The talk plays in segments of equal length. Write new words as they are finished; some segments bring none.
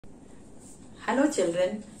Hello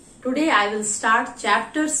children, today I will start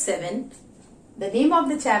chapter 7. The name of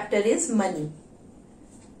the chapter is Money.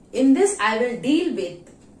 In this I will deal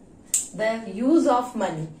with the use of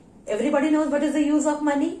money. Everybody knows what is the use of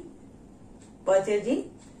money?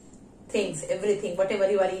 Purchasing things, everything,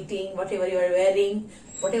 whatever you are eating, whatever you are wearing,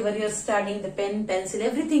 whatever you are studying, the pen, pencil,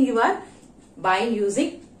 everything you are buying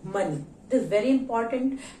using money. It is very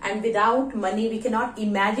important, and without money we cannot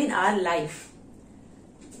imagine our life.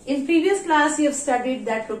 In previous class you have studied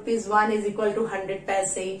that rupees 1 is equal to 100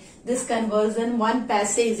 paise. This conversion 1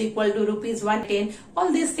 paise is equal to rupees 110.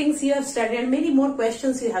 All these things you have studied and many more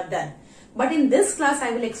questions you have done. But in this class I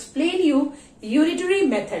will explain you unitary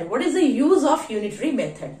method. What is the use of unitary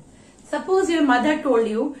method? Suppose your mother told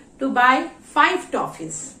you to buy 5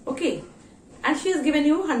 toffees, okay, and she has given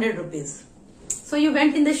you 100 rupees. So you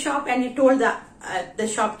went in the shop and you told the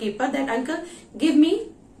shopkeeper that, uncle, give me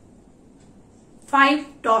 5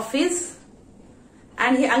 toffees,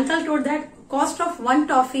 and uncle told that cost of 1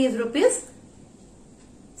 toffee is rupees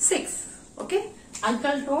 6. Okay,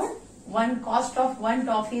 uncle told cost of 1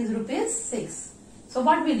 toffee is rupees 6. So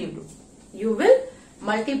what will you do? You will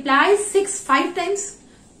multiply 6 5 times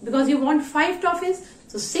because you want 5 toffees.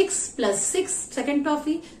 So 6 plus 6 second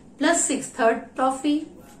toffee plus 6 third toffee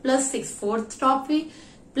plus 6 fourth toffee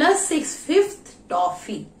plus 6 fifth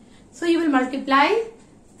toffee. So you will multiply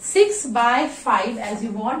 6 by 5 as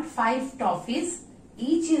you want 5 toffees.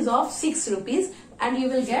 Each is of 6 rupees, and you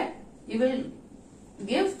will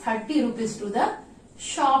give 30 rupees to the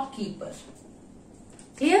shopkeeper.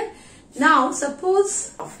 Clear? Now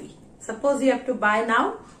suppose you have to buy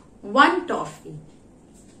now 1 toffee,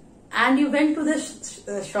 and you went to the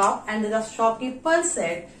shop and the shopkeeper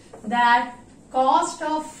said that cost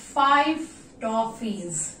of 5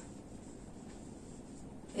 toffees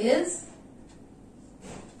is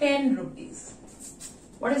 10 rupees.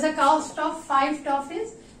 What is the cost of 5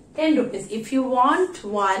 toffees? 10 rupees. If you want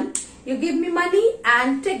one, you give me money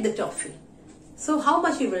and take the toffee. So how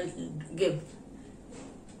much you will give?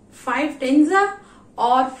 5 tenza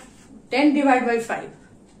or 10 divided by 5?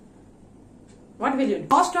 What will you do?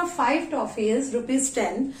 Cost of 5 toffee is rupees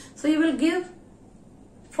 10. So you will give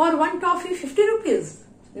for 1 toffee 50 rupees.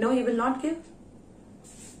 No, you will not give.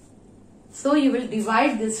 So you will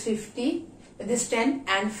divide this 50, this 10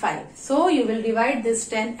 and 5. So you will divide this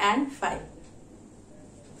 10 and 5.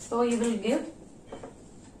 So you will give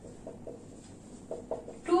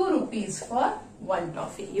 2 rupees for 1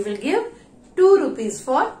 toffee. You will give 2 rupees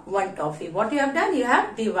for 1 toffee. What you have done? You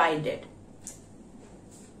have divided.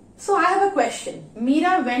 So I have a question.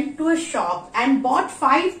 Meera went to a shop and bought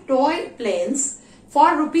 5 toy planes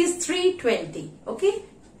for rupees 320. Okay.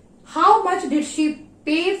 How much did she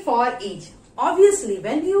pay for each? Obviously,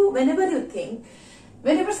 whenever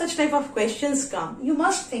such type of questions come, you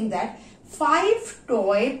must think that 5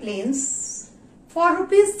 toy planes for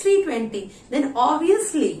rupees 320. Then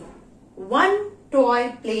obviously, 1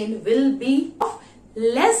 toy plane will be of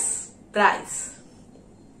less price.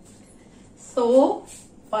 So,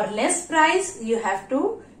 for less price, you have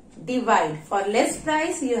to divide. For less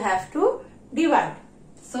price, you have to divide.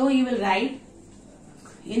 So, you will write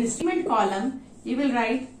in estimate column, you will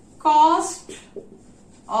write cost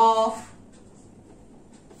of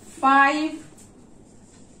 5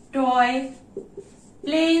 toy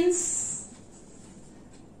planes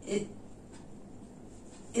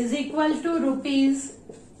is equal to rupees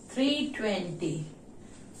 320.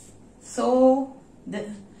 So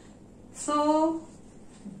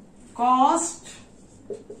cost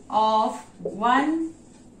of 1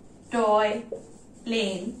 toy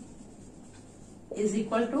plane is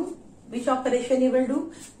equal to, which operation you will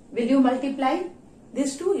do? Will you multiply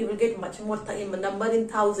these two? You will get much more number in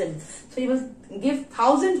thousand. So you will give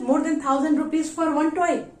thousand, more than 1,000 rupees for 1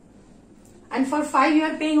 toy. And for 5 you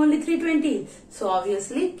are paying only 320. So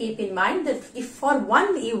obviously keep in mind that if for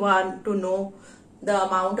 1 you want to know the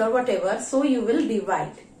amount or whatever, so you will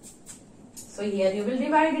divide. So here you will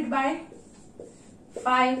divide it by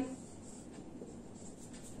 5.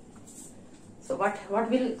 So what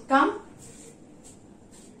will come?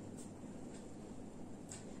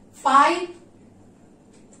 5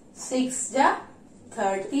 6 ja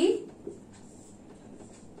 30,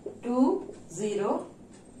 2 0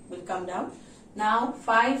 will come down. Now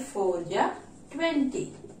 5 4 ja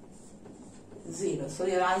 20, 0. So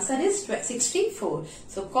your answer is 64.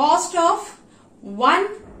 So cost of 1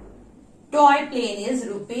 toy plane is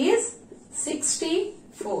rupees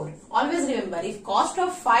 64. Always remember, if cost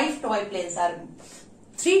of 5 toy planes are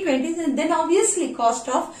 320, then obviously cost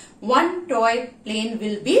of 1 toy plane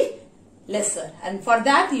will be lesser, and for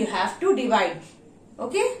that you have to divide.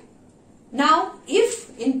 Okay. Now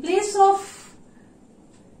if in place of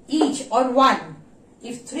or 1.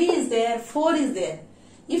 If 3 is there, 4 is there.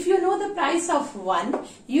 If you know the price of 1,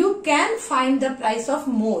 you can find the price of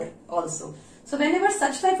more also. So whenever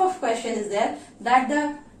such type of question is there, that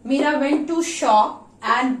the Meera went to shop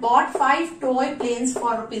and bought 5 toy planes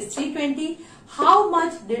for rupees 320, how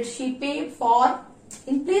much did she pay for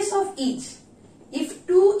in place of each? If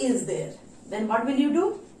 2 is there, then what will you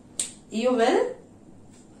do? You will,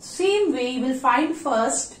 same way you will find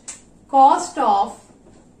first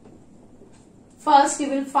you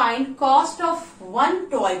will find cost of one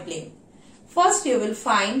toy plane. First you will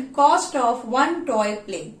find cost of one toy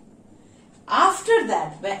plane. After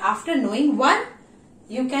that, after knowing 1,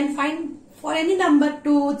 you can find for any number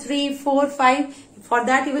 2, 3, 4, 5. For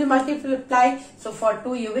that you will multiply. So for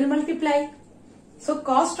 2 you will multiply. So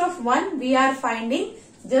cost of 1 we are finding,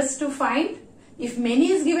 just to find if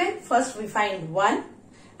many is given, first we find 1.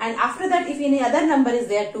 And after that, if any other number is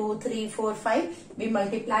there, 2, 3, 4, 5, we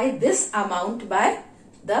multiply this amount by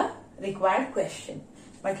the required question.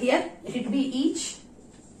 But here, let it be each.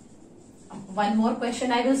 One more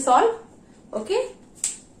question I will solve. Okay.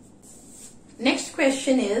 Next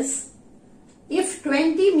question is, if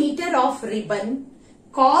 20 meter of ribbon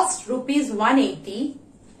cost rupees 180,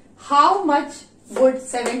 how much would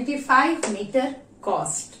 75 meter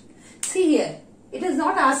cost? See here. It is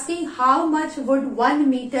not asking how much would 1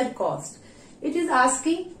 meter cost. It is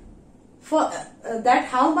asking for that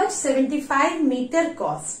how much 75 meter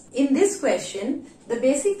costs. In this question, the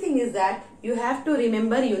basic thing is that you have to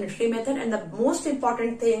remember unitary method, and the most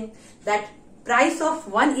important thing that price of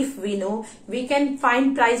 1, if we know, we can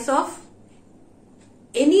find price of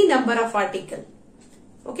any number of article.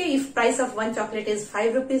 Okay, if price of 1 chocolate is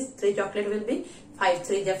 5 rupees, 3 chocolate will be 5,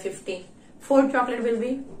 3 is 50. 4 chocolate will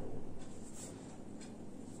be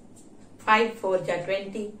 5, 4 is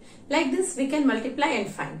 20. Like this we can multiply and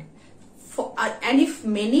find. And if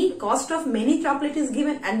cost of many chocolate is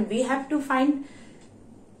given and we have to find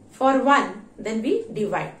for 1, then we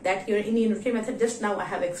divide. That in unitary method just now I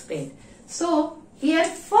have explained. So here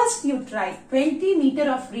first you try 20 meter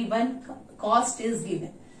of ribbon cost is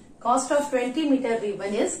given. Cost of 20 meter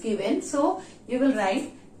ribbon is given. So you will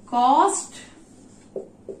write cost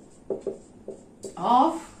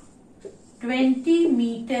of 20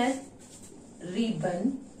 meter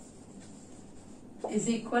ribbon is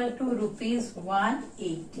equal to rupees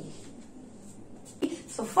 180.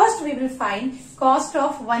 So first we will find cost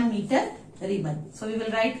of 1 meter ribbon. So we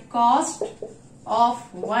will write cost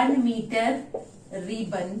of 1 meter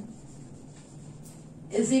ribbon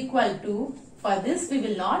is equal to, for this we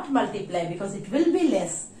will not multiply because it will be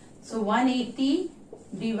less. So 180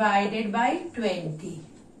 divided by 20.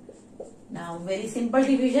 Now very simple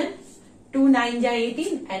division. 2 9 are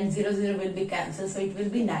 18 and 0 0 will be cancelled, so it will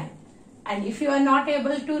be 9. And if you are not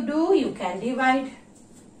able to do, you can divide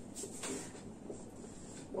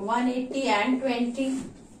 180 and 20.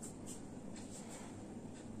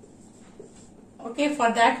 Okay,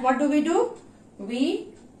 for that what do? We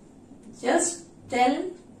just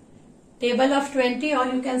tell table of 20, or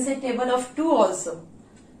you can say table of 2 also.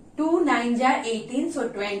 2 9 are 18, so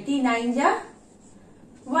 20 9 are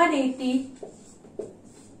 180.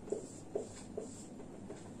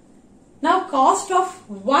 Now cost of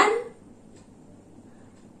 1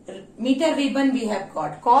 meter ribbon we have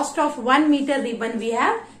got. Cost of 1 meter ribbon we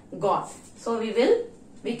have got. So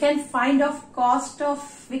we can find cost of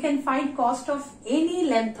any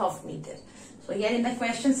length of meter. So here in the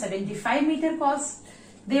question 75 meter cost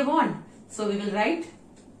they want. So we will write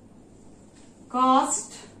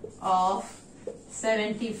cost of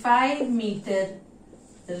 75 meter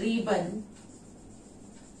ribbon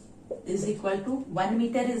is equal to 1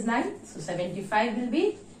 meter is 9. So 75 will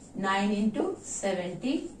be 9 into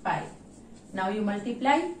 75. Now you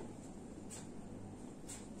multiply.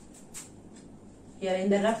 Here in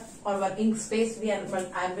the rough or working space I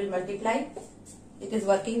will multiply. It is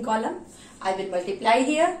working column. I will multiply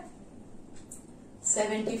here.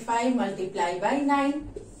 75 multiplied by 9.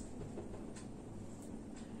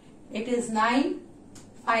 It is 9.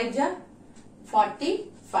 5 ja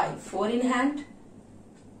 45. 4 in hand.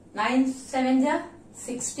 9 7 ja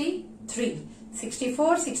 63.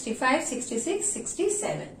 64, 65, 66,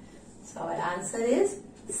 67. So our answer is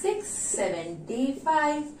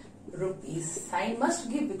 675 rupees. Sign must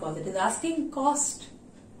give because it is asking cost.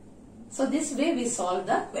 So this way we solve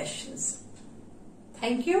the questions.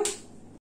 Thank you.